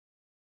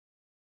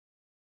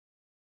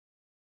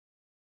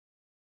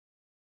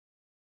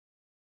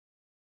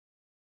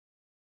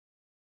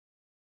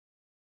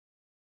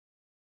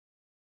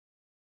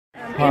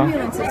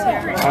Ambulance is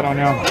here. I don't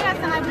know.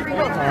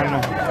 I don't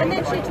know. And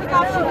then she took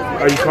off. She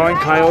was. Are you calling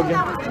Kyle again? It's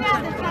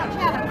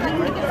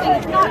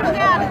not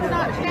Chad. It's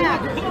not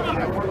Chad.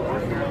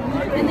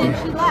 And then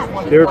she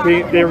left. They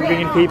were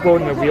bringing people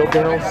in the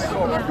wheelbarrows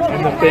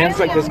and the fans,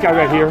 like this guy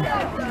right here.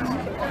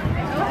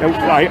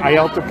 I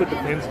helped her put the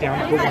pins down.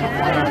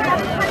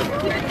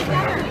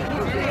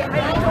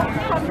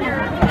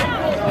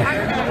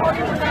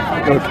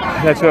 Look,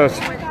 that's us.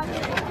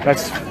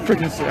 That's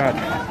freaking sad.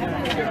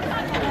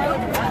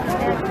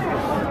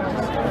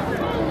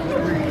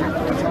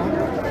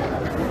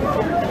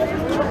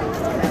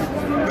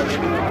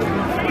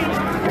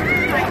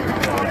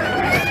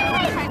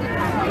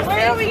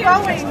 Where are we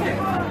going?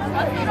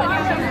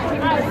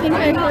 I think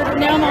I heard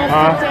now I'm all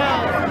freaked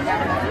out.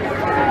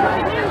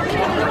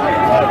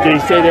 Did he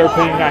say they were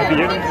putting that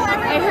in?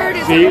 I heard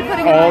it. See,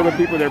 all the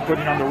people they're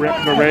putting on the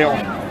rail.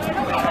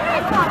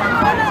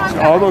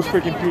 All those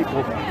freaking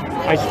people.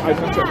 I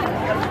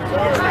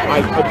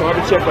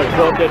probably checked like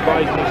 12 dead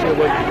bodies to make sure it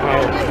wasn't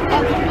Kyle.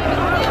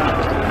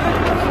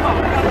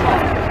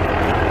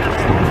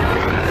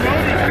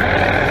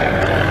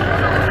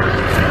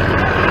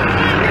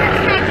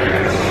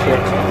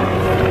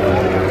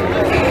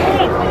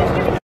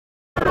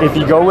 If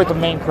you go with the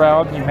main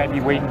crowd, you might be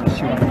waiting to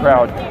shoot the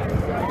crowd.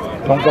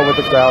 Don't go with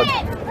the crowd.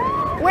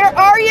 Where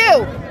are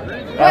you?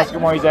 Ask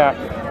him where he's at.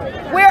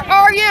 Where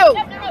are you?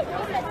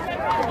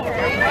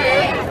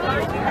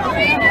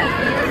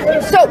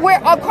 So we're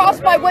across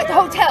by what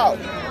hotel?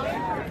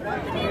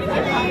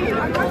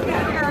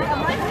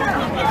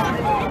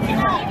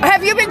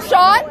 Have you been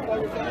shot?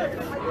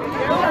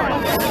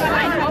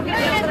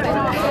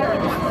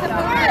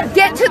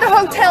 Get to the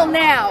hotel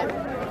now.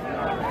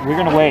 We're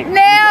gonna wait.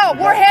 Now!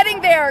 We're heading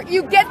there.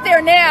 You get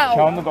there now.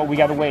 Tell him to go. We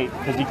gotta wait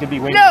because he could be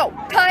waiting. No,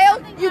 Kyle,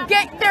 you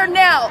get there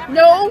now.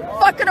 No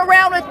fucking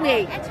around with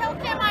me. And tell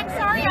Kim I'm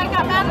sorry I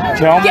got mad.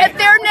 Tell him. Get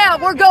there now.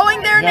 We're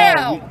going there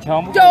now.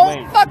 Tell him.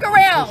 Don't fuck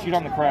around. He'll shoot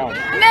on the crowd.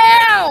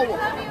 Now!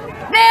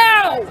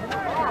 Now!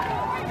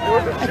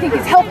 I think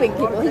he's helping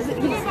people. He's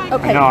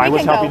okay. No, I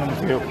was helping him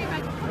too.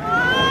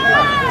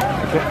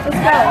 Let's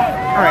go.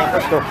 All right,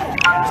 let's go.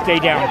 Stay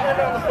down.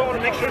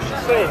 Make sure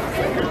she's safe.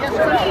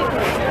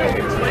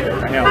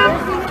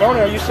 Yeah. Tony,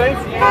 are you safe?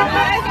 Yeah.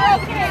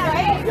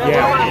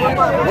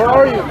 Where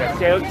are you?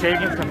 Stay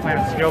against the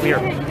planet. Still here.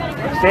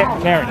 Stay,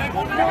 Karen.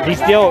 He's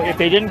still. If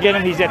they didn't get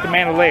him, he's at the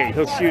Mandalay.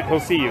 He'll shoot. He'll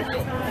see you.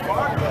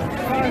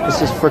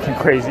 This is freaking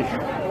crazy.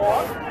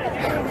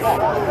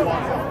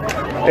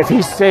 If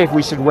he's safe,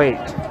 we should wait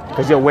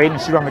because he'll wait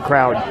and shoot on the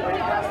crowd.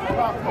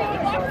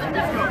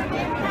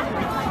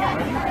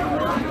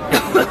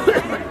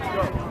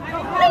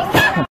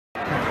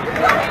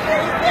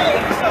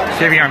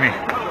 Stay behind me.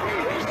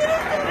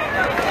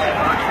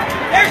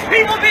 There's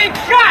people being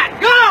shot!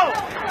 Go!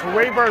 We're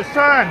waiting for our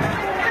son.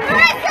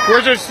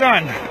 Where's our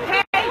son?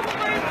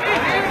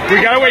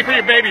 We gotta wait for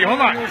your baby.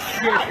 Hold on. Marissa!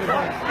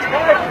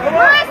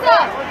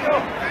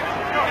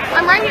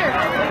 I'm right here.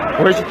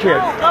 Where's your kid?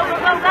 Go.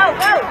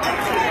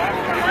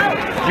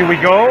 Do we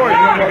go or do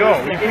you want to go?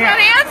 You He's not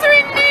can't.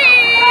 answering me!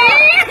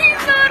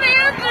 He's not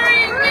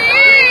answering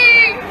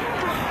me!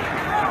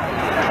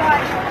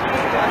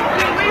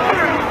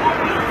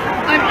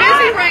 I'm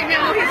busy right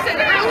now, he said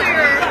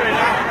earlier.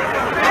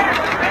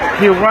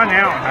 He'll run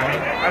out. I mean,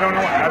 I don't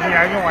know.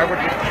 I know I would.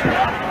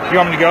 You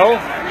want me to go?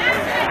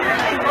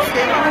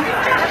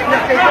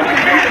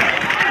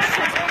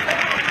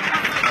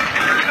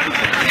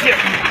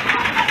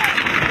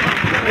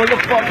 What the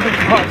fuck is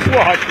that?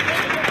 SWAT.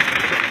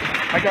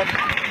 I got.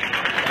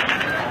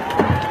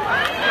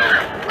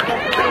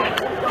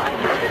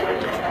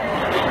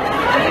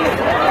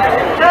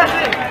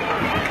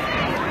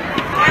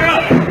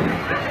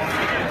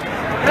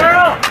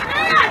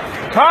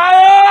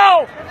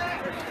 Kyle!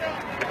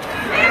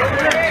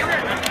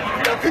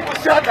 People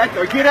shot back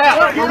there. Get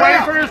out. You're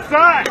waiting for your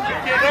son.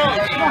 Get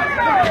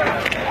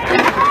out.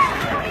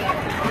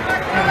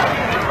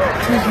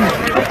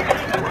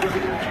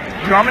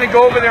 Do you want me to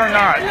go over there or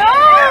not?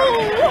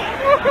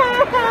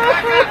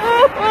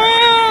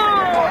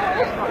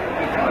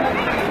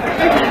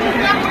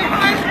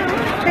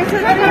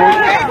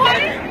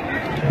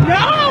 No,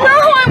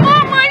 I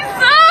want my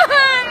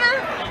son!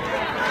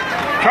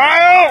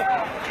 Kyle!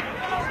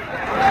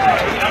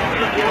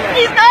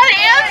 He's not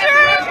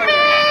answering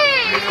me!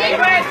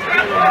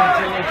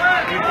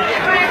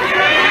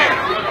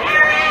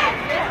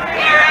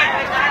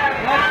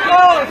 Let's go.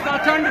 It's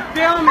not time to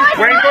film. Wait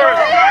for it.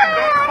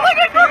 I'm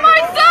looking for my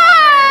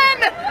son!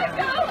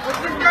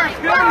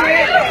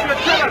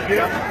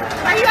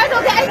 Are you guys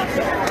okay?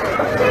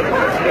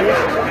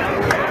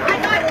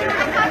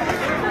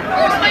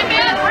 My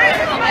man,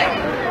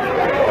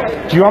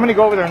 Do you want me to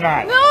go over there or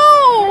not?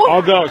 no!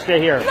 I'll go. Stay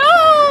here. No!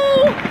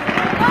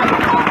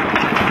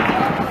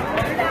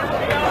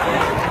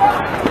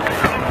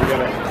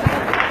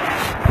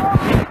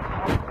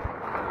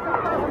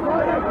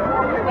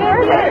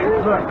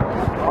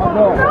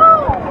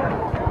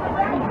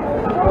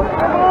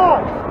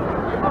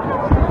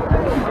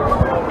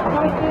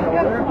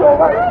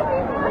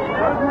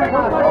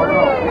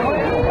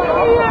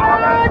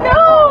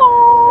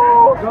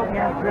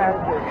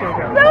 Either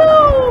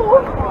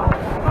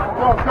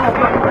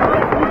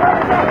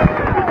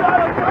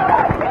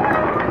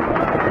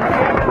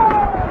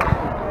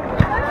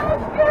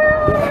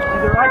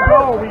I go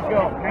or we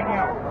go. Hang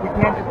out. We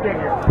can't just stay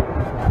here.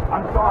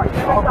 I'm sorry.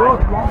 I'll go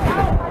if you want me to.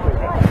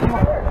 Come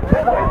on.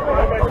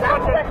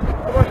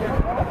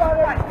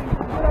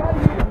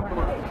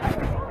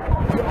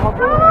 I'll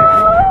go.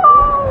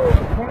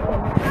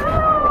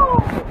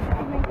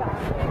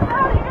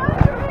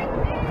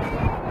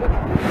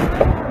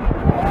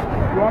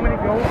 You want me to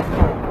go?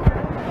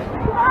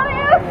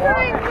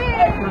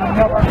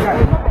 No, okay.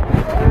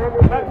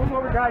 Move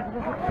over, guys.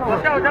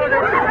 Let's go.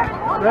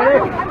 Ready?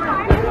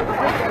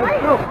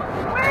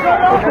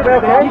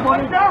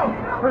 Let's go.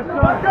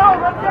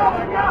 Let's go.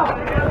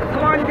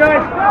 Come on, you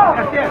guys.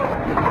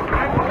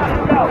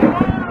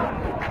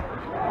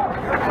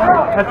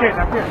 That's it.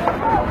 That's it.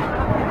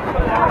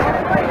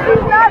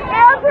 He's not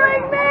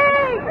answering me!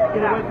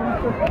 Get away from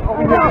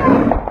me.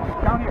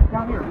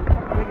 Down here.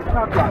 I think it's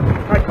top guy.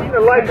 I see the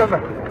lights on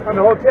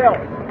the hotel.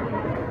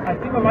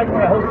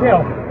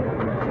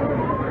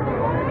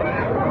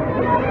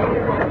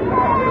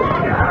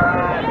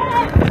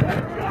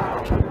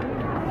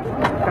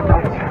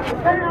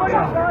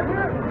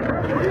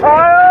 Oh!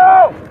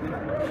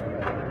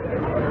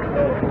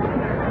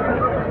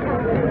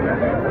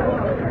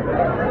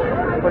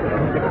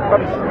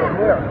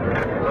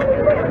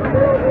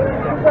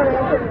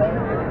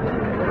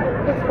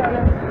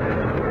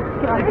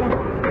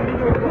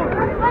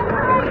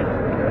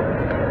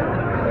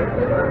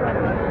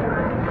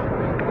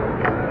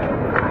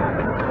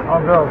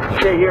 I'll go.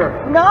 Stay here.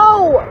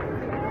 No!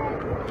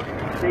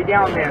 Stay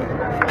down, man.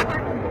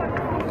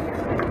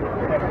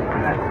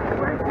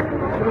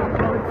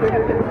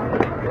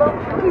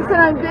 He said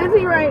I'm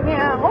busy right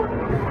now.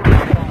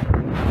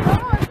 Oh,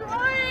 I'm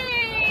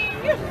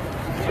trying!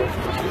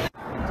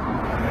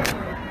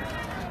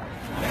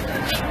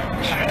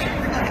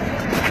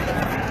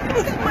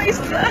 My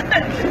son!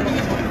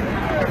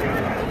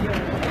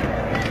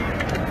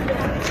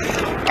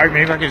 Alright,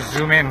 maybe I can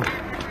zoom in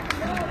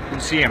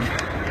and see him.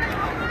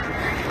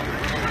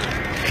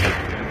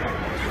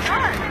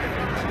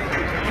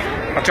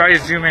 I'll try to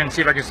zoom in and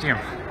see if I can see him.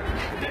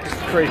 This is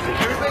crazy.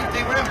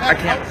 I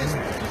can't.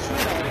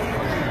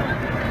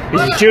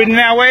 Is he shooting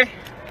that way?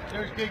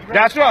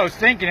 That's what I was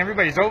thinking.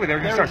 Everybody's over there.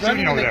 We're gonna start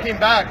shooting over there.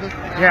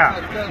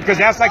 Yeah, because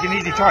that's like an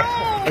easy target.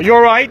 Are you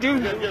alright,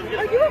 dude?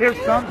 Here's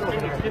some.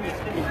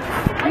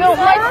 No,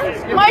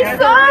 my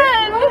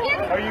son!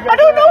 I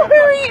don't know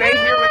where he is! Stay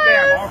here with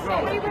them. I'll go.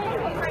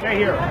 Stay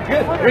here.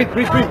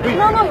 Please. No,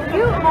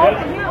 you.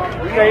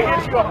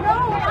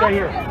 Stay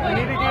here.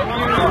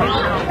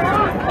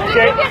 Did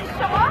you get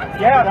shot?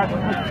 Yeah, that's.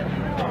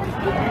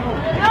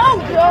 No,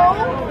 Joe!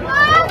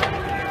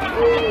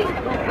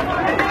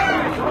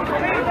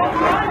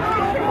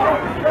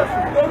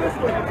 Go this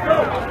way. Let's go.